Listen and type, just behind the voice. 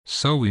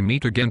So we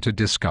meet again to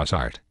discuss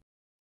art.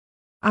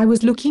 I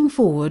was looking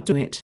forward to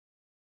it.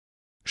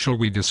 Shall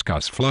we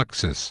discuss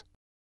Fluxus?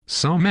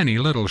 So many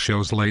little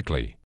shows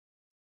lately.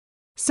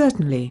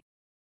 Certainly.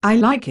 I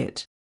like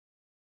it.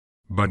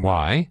 But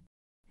why?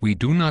 We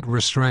do not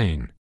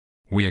restrain.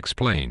 We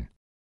explain.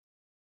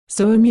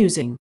 So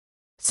amusing.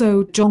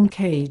 So John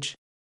Cage.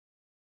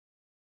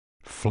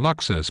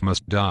 Fluxus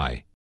must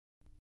die.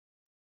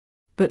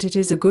 But it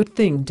is a good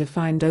thing to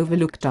find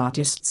overlooked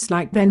artists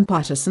like Ben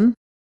Patterson.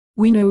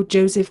 We know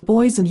Joseph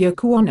Beuys and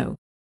Yoko Ono.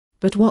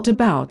 But what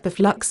about the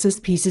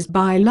Fluxus pieces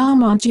by La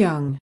Monte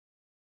Young?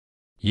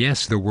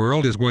 Yes, the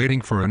world is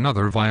waiting for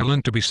another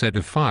violin to be set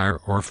afire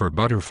or for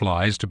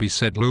butterflies to be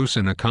set loose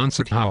in a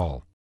concert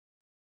hall.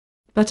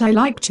 But I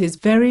liked his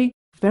very,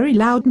 very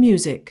loud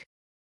music.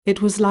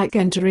 It was like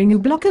entering a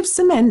block of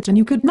cement and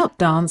you could not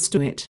dance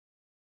to it.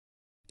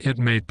 It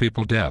made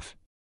people deaf.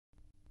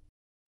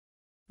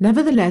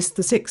 Nevertheless,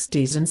 the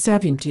 60s and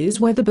 70s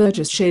were the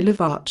Burgess Shale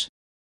of art.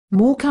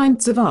 More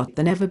kinds of art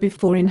than ever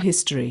before in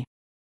history.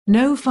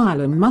 No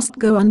phylum must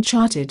go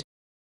uncharted.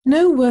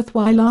 No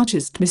worthwhile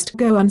artist must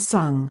go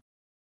unsung.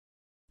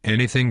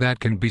 Anything that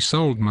can be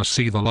sold must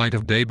see the light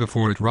of day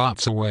before it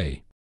rots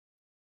away.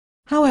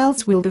 How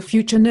else will the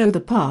future know the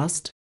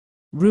past?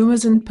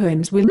 Rumors and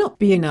poems will not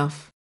be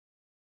enough.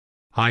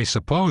 I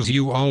suppose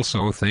you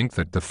also think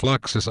that the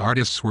Fluxus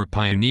artists were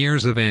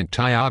pioneers of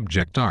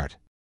anti-object art.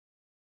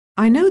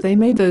 I know they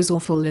made those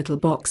awful little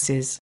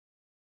boxes.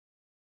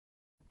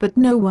 But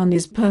no one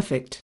is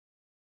perfect.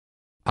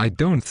 I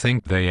don't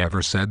think they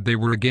ever said they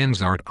were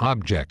against art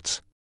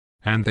objects.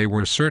 And they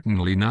were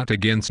certainly not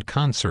against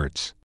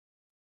concerts.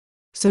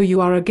 So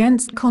you are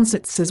against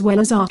concerts as well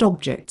as art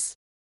objects?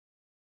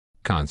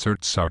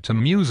 Concerts are to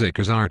music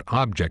as art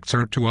objects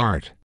are to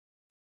art.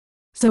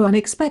 So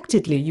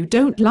unexpectedly you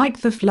don't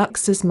like the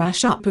Fluxus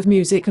mashup of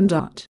music and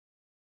art.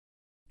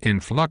 In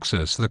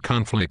Fluxus, the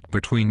conflict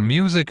between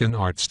music and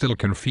art still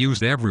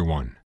confused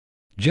everyone.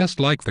 Just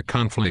like the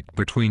conflict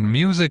between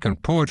music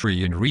and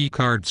poetry in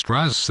Richard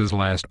Strauss's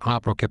last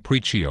opera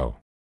Capriccio.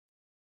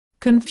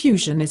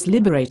 Confusion is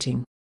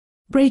liberating.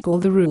 Break all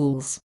the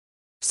rules.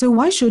 So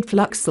why should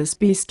Fluxus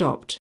be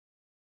stopped?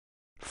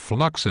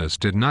 Fluxus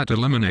did not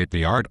eliminate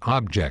the art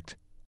object.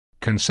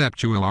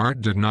 Conceptual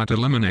art did not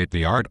eliminate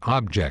the art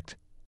object.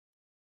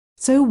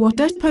 So what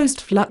does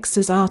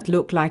post-Fluxus art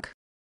look like?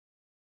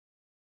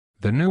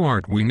 The new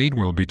art we need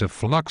will be to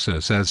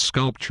Fluxus as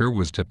sculpture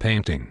was to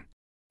painting.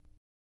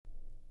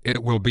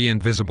 It will be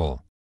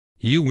invisible.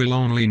 You will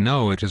only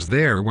know it is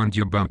there when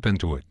you bump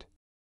into it.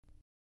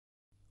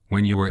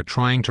 When you are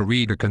trying to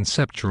read a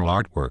conceptual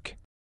artwork,